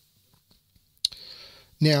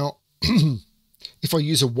 Now, if I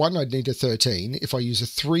use a 1, I'd need a 13. If I use a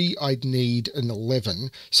 3, I'd need an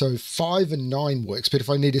 11. So 5 and 9 works. But if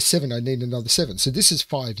I need a 7, I need another 7. So this is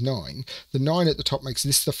 5, 9. The 9 at the top makes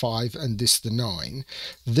this the 5 and this the 9.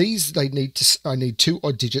 These, I need 2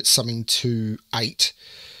 odd digits summing to 8.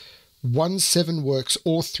 1, 7 works,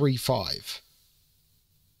 or 3, 5.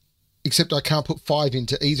 Except I can't put 5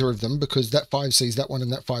 into either of them because that 5 sees that one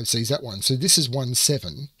and that 5 sees that one. So this is 1,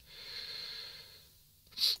 7.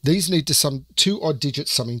 These need to sum 2 odd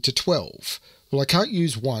digits summing to 12. Well, I can't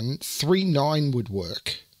use 1. 3, 9 would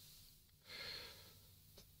work.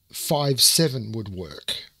 5, 7 would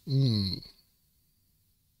work.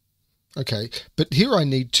 Okay, but here I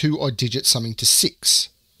need 2 odd digits summing to 6,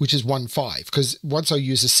 which is 1, 5, because once I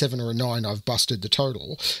use a 7 or a 9, I've busted the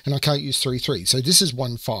total, and I can't use 3, 3. So this is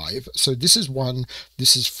 1, 5. So this is 1,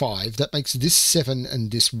 this is 5. That makes this 7 and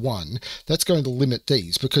this 1. That's going to limit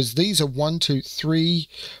these, because these are 1, 2, 3,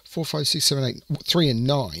 4, 5, 6, 7, 8, 3 and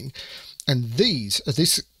 9. And these are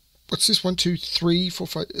this, what's this, 1, 2, 3, 4,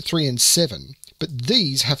 5, 3 and 7. But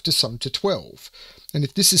these have to sum to 12. And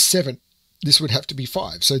if this is 7, this would have to be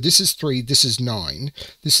 5. So this is 3, this is 9,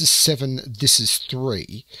 this is 7, this is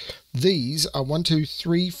 3. These are 1, 2,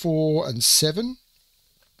 3, 4, and 7.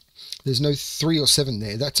 There's no 3 or 7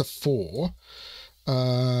 there. That's a 4.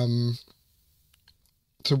 So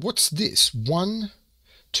what's this? 1,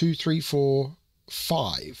 2, 3, 4,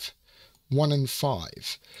 5. 1 and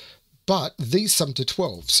 5. But these sum to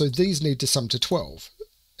 12. So these need to sum to 12.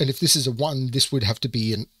 And if this is a 1, this would have to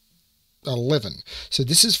be an 11. So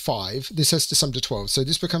this is 5. This has to sum to 12. So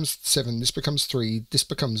this becomes 7. This becomes 3. This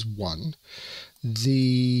becomes 1.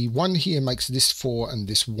 The 1 here makes this 4 and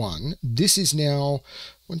this 1. This is now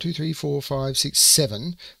 1, 2, 3, 4, 5, 6,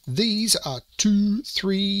 7. These are 2,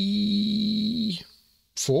 3,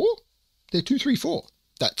 4. They're 2, 3, 4.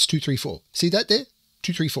 That's 2, 3, 4. See that there?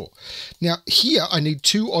 2, 3, 4. Now here I need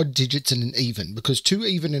 2 odd digits and an even, because 2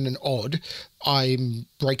 even and an odd, I'm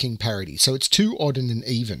breaking parity. So it's 2 odd and an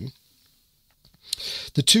even.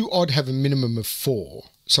 The 2 odd have a minimum of 4,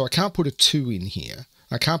 so I can't put a 2 in here.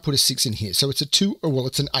 I can't put a 6 in here, so it's a 2, or well,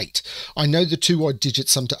 it's an 8. I know the 2 odd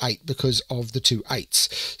digits sum to 8 because of the 2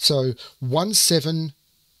 8s. So 1, 7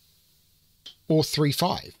 or 3,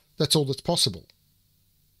 5. That's all that's possible.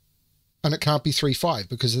 And it can't be 3, 5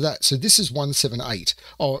 because of that. So this is 1, 7, 8.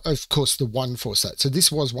 Oh, of course, the 1 forced that. So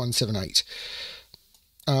this was 1, 7, 8.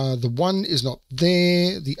 The 1 is not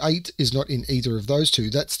there. The 8 is not in either of those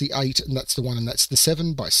two. That's the 8 and that's the 1 and that's the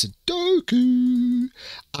 7 by Sudoku.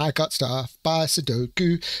 I got stuff by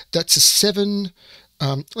Sudoku. That's a 7.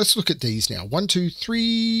 Let's look at these now. 1, 2,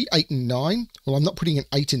 3, 8 and 9. Well, I'm not putting an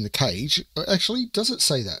 8 in the cage. Actually, does it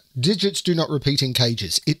say that? Digits do not repeat in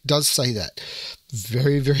cages. It does say that.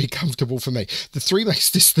 Very, very comfortable for me. The 3 makes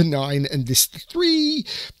this the 9 and this the 3.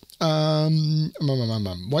 1,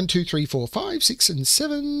 2, 3, 4, 5, 6 and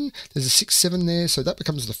 7. There's a 6, 7 there, so that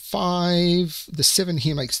becomes the 5. The 7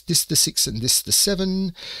 here makes this the 6 and this the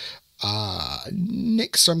 7.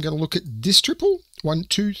 Next I'm going to look at this triple. 1,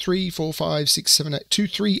 2, 3, 4, 5, 6, 7, 8, 2,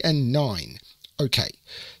 3 and 9. Okay,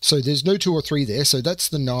 so there's no 2 or 3 there, so that's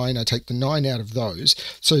the 9. I take the 9 out of those.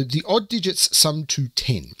 So the odd digits sum to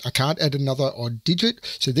 10. I can't add another odd digit,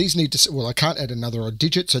 so these need to, well, I can't add another odd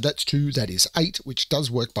digit, so that's 2, that is 8, which does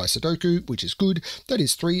work by Sudoku, which is good. That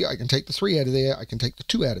is 3, I can take the 3 out of there, I can take the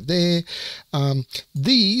 2 out of there.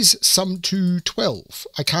 These sum to 12.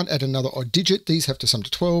 I can't add another odd digit, these have to sum to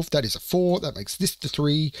 12, that is a 4, that makes this the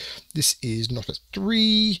 3, this is not a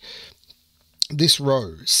 3. This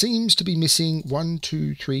row seems to be missing 1,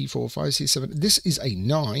 2, 3, 4, 5, 6, 7. This is a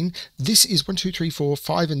 9. This is 1, 2, 3, 4,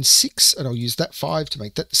 5, and 6. And I'll use that 5 to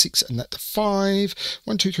make that the 6 and that the 5.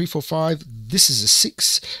 1, 2, 3, 4, 5. This is a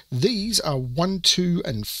 6. These are 1, 2,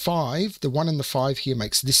 and 5. The 1 and the 5 here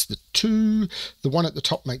makes this the 2. The 1 at the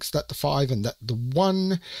top makes that the 5 and that the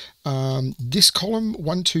 1. This column,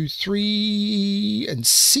 1, 2, 3, and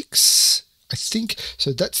 6. I think,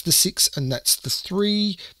 so that's the 6 and that's the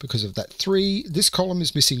 3 because of that 3. This column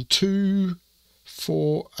is missing 2,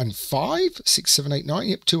 4, and 5. 6, 7, 8, 9.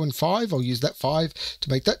 Yep, 2 and 5. I'll use that 5 to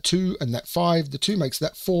make that 2 and that 5. The 2 makes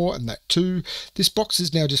that 4 and that 2. This box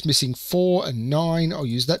is now just missing 4 and 9. I'll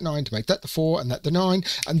use that 9 to make that the 4 and that the 9.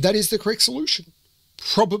 And that is the correct solution.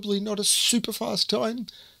 Probably not a super fast time,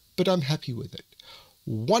 but I'm happy with it.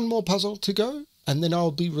 One more puzzle to go, and then I'll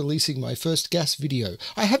be releasing my first gas video.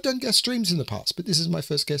 I have done gas streams in the past, but this is my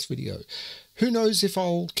first gas video. Who knows if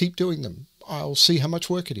I'll keep doing them? I'll see how much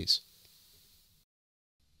work it is.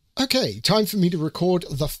 Okay, time for me to record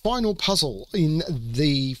the final puzzle in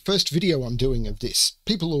the first video I'm doing of this.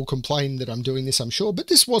 People will complain that I'm doing this, I'm sure, but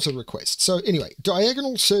this was a request. So anyway,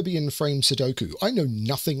 diagonal Serbian frame Sudoku. I know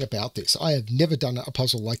nothing about this. I have never done a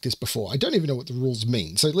puzzle like this before. I don't even know what the rules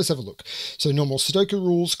mean. So let's have a look. So normal Sudoku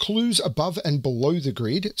rules, clues above and below the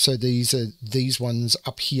grid. So these are these ones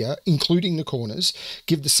up here, including the corners,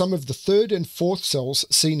 give the sum of the third and fourth cells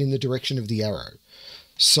seen in the direction of the arrow.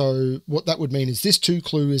 So what that would mean is this 2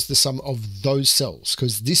 clue is the sum of those cells,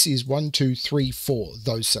 because this is 1, 2, 3, 4,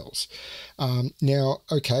 those cells. Now,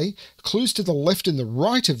 okay, clues to the left and the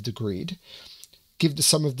right of the grid give the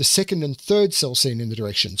sum of the second and third cell seen in the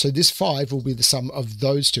direction. So this 5 will be the sum of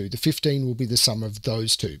those 2. The 15 will be the sum of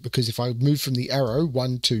those 2, because if I move from the arrow,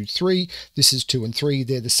 1, 2, 3, this is 2 and 3,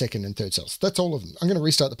 they're the second and third cells. That's all of them. I'm going to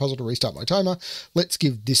restart the puzzle to restart my timer. Let's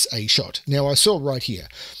give this a shot. Now I saw right here,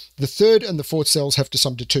 the third and the fourth cells have to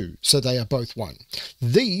sum to 2, so they are both 1.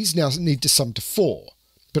 These now need to sum to 4,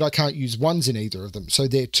 but I can't use 1s in either of them, so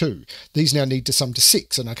they're 2. These now need to sum to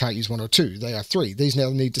 6, and I can't use 1 or 2, they are 3. These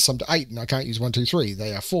now need to sum to 8, and I can't use 1, 2, 3,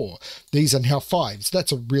 they are 4. These are now 5s.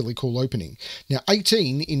 That's a really cool opening. Now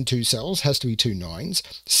 18 in 2 cells has to be 2 9s.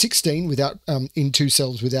 16 without in 2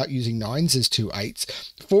 cells without using 9s is 2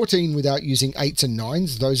 8s. 14 without using 8s and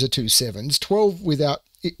 9s, those are 2 7s. 12 without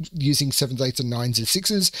using 7s, 8s, and 9s is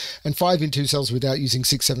 6s, and 5 in 2 cells without using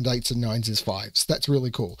 6, 7, 8s, and 9s is 5s. That's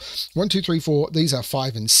really cool. 1, 2, 3, 4, these are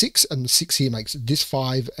 5 and 6, and the 6 here makes this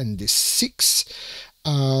 5 and this 6.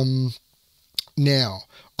 Now,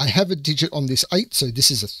 I have a digit on this 8, so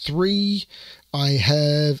this is a 3. I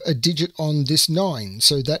have a digit on this 9,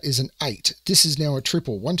 so that is an 8. This is now a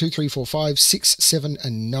triple. 1, 2, 3, 4, 5, 6, 7,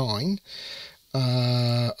 and 9.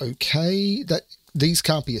 Okay, these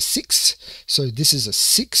can't be a 6, so this is a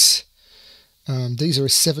 6. These are a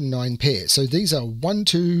 7, 9 pair. So these are 1,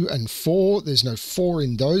 2, and 4. There's no 4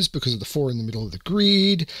 in those because of the 4 in the middle of the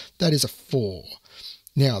grid. That is a 4.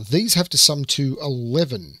 Now, these have to sum to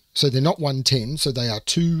 11. So they're not 1, 10, so they are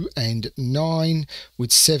 2 and 9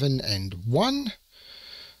 with 7 and 1.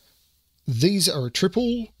 These are a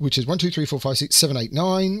triple, which is 1, 2, 3, 4, 5, 6, 7, 8,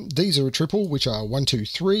 9. These are a triple, which are 1, 2,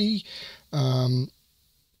 3.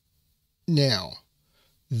 Now,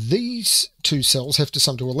 these 2 cells have to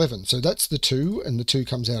sum to 11. So that's the 2, and the 2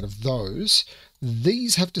 comes out of those.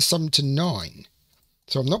 These have to sum to 9.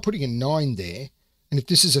 So I'm not putting a 9 there. And if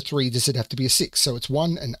this is a 3, this would have to be a 6. So it's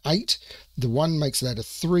 1 and 8. The 1 makes that a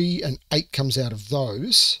 3, and 8 comes out of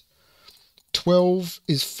those. 12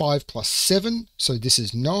 is 5 plus 7, so this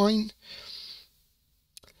is 9.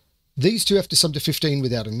 These 2 have to sum to 15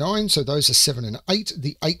 without a 9, so those are 7 and 8.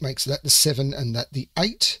 The 8 makes that the 7 and that the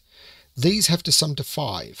 8. These have to sum to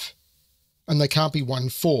 5. And they can't be 1,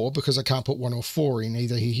 4 because I can't put 1 or 4 in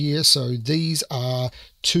either here. So these are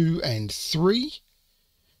 2 and 3.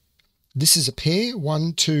 This is a pair,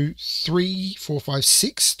 1, 2, 3, 4, 5,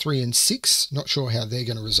 6, 3 and 6. Not sure how they're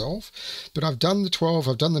going to resolve. But I've done the 12,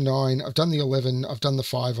 I've done the 9, I've done the 11, I've done the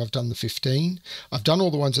 5, I've done the 15. I've done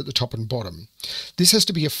all the ones at the top and bottom. This has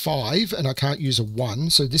to be a 5 and I can't use a 1.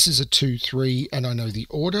 So this is a 2, 3 and I know the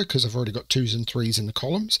order because I've already got 2s and 3s in the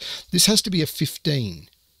columns. This has to be a 15.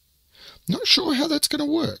 Not sure how that's going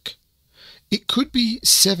to work. It could be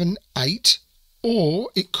 7, 8. or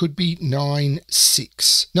it could be 9,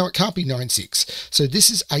 6. No, it can't be 9, 6. So this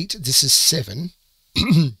is 8, this is 7.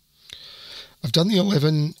 I've done the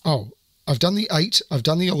 11. Oh, I've done the 8, I've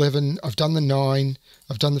done the 11, I've done the 9,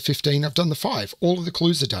 I've done the 15, I've done the 5. All of the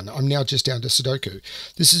clues are done. I'm now just down to Sudoku.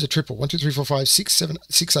 This is a triple. 1, 2, 3, 4, 5, 6, 7,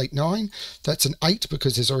 6, 8, 9. That's an 8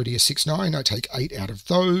 because there's already a 6, 9. I take 8 out of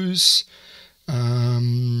those.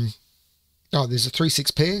 Oh, there's a 3,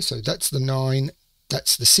 6 pair, so that's the 9.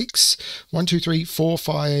 That's the 6. 1, 2, 3, 4,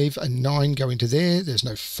 5, and 9 go into there. There's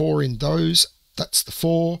no 4 in those. That's the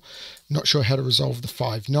 4. Not sure how to resolve the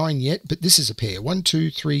 5, 9 yet, but this is a pair. 1, 2,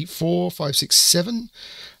 3, 4, 5, 6, 7.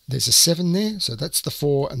 There's a 7 there, so that's the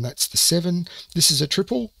 4 and that's the 7. This is a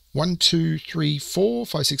triple. 1, 2, 3, 4,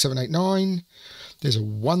 5, 6, 7, 8, 9. There's a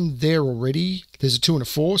 1 there already. There's a 2 and a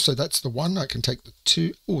 4, so that's the 1. I can take the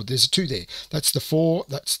 2. Oh, there's a 2 there. That's the 4.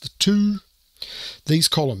 That's the 2. These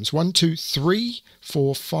columns, 1, 2, 3,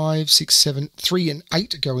 4, 5, 6, 7, 3 and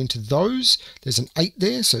 8 go into those. There's an 8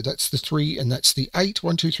 there, so that's the 3 and that's the 8.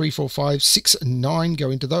 1, 2, 3, 4, 5, 6 and 9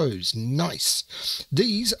 go into those. Nice.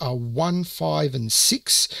 These are 1, 5 and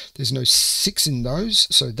 6. There's no 6 in those,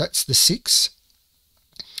 so that's the 6.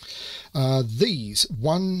 These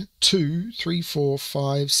 1, 2, 3, 4,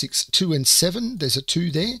 5, 6, 2 and 7. There's a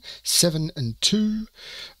 2 there. 7 and 2.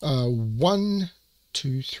 1,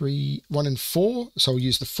 2, 3, 1 and 4. So I'll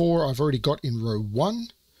use the 4 I've already got in row 1.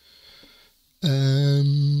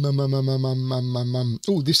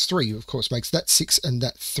 Oh, this 3, of course, makes that 6 and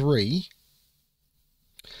that 3.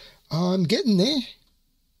 I'm getting there.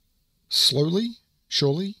 Slowly,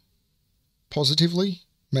 surely, positively,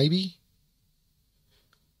 maybe.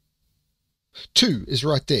 2 is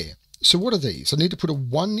right there. So what are these? I need to put a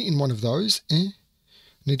 1 in one of those.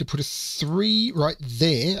 Need to put a 3 right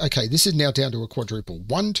there. Okay, this is now down to a quadruple.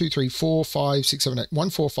 1, 2, 3, 4, 5, 6, 7, 8. 1,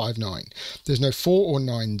 4, 5, 9. There's no 4 or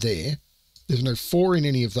 9 there. There's no 4 in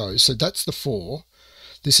any of those. So that's the 4.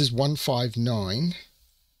 This is 1, 5, 9.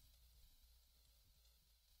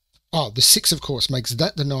 Oh, the 6, of course, makes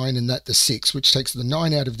that the 9 and that the 6, which takes the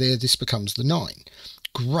 9 out of there. This becomes the 9.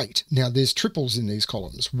 Great. Now there's triples in these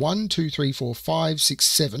columns. 1, 2, 3, 4, 5, 6,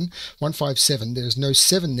 7. 1, 5, 7. There's no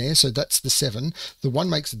 7 there, so that's the 7. The 1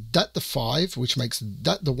 makes that the 5, which makes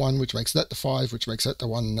that the 1, which makes that the 5, which makes that the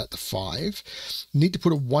 1 and that the 5. Need to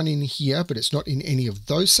put a 1 in here, but it's not in any of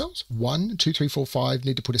those cells. 1, 2, 3, 4, 5.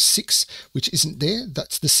 Need to put a 6, which isn't there.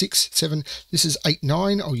 That's the 6, 7. This is 8,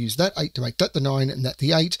 9. I'll use that 8 to make that the 9 and that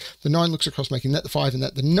the 8. The 9 looks across, making that the 5 and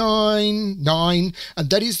that the 9. 9. And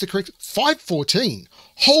that is the correct 514.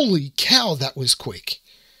 Holy cow, that was quick.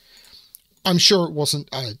 I'm sure it wasn't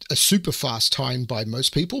a super fast time by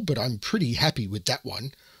most people, but I'm pretty happy with that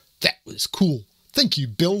one. That was cool. Thank you,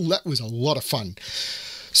 Bill. That was a lot of fun.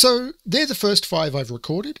 So they're the first 5 I've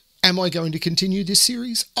recorded. Am I going to continue this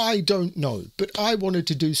series? I don't know, but I wanted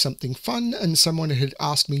to do something fun and someone had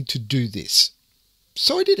asked me to do this.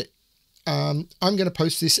 So I did it. I'm going to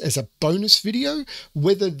post this as a bonus video.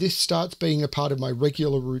 Whether this starts being a part of my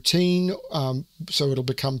regular routine, so it'll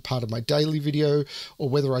become part of my daily video, or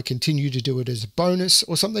whether I continue to do it as a bonus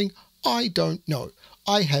or something, I don't know.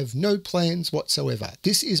 I have no plans whatsoever.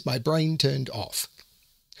 This is my brain turned off.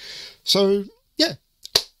 So yeah,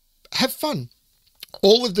 have fun.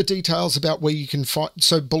 All of the details about where you can find,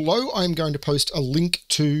 so below I'm going to post a link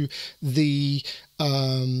to the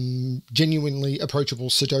Genuinely Approachable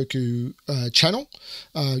Sudoku channel,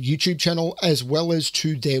 YouTube channel, as well as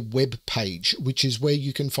to their web page, which is where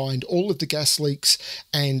you can find all of the gas leaks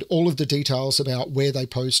and all of the details about where they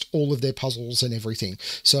post all of their puzzles and everything.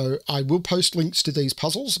 So I will post links to these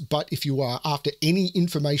puzzles, but if you are after any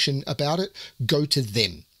information about it, go to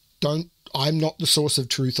them. I'm not the source of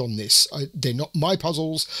truth on this. They're not my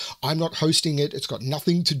puzzles. I'm not hosting it. It's got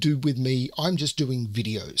nothing to do with me. I'm just doing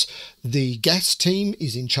videos. The gas team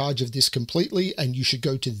is in charge of this completely, and you should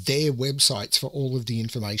go to their websites for all of the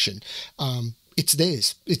information. It's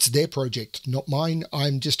theirs. It's their project, not mine.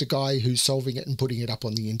 I'm just a guy who's solving it and putting it up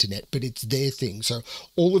on the internet, but it's their thing. So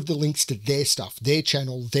all of the links to their stuff, their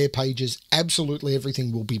channel, their pages, absolutely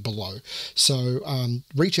everything will be below. So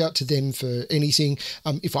reach out to them for anything.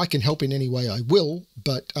 If I can help in any way, I will.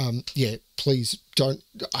 But yeah, please don't.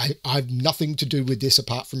 I've nothing to do with this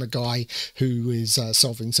apart from a guy who is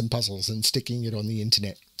solving some puzzles and sticking it on the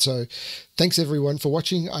internet. So thanks everyone for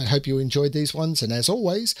watching. I hope you enjoyed these ones. And as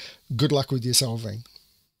always, good luck with your solving.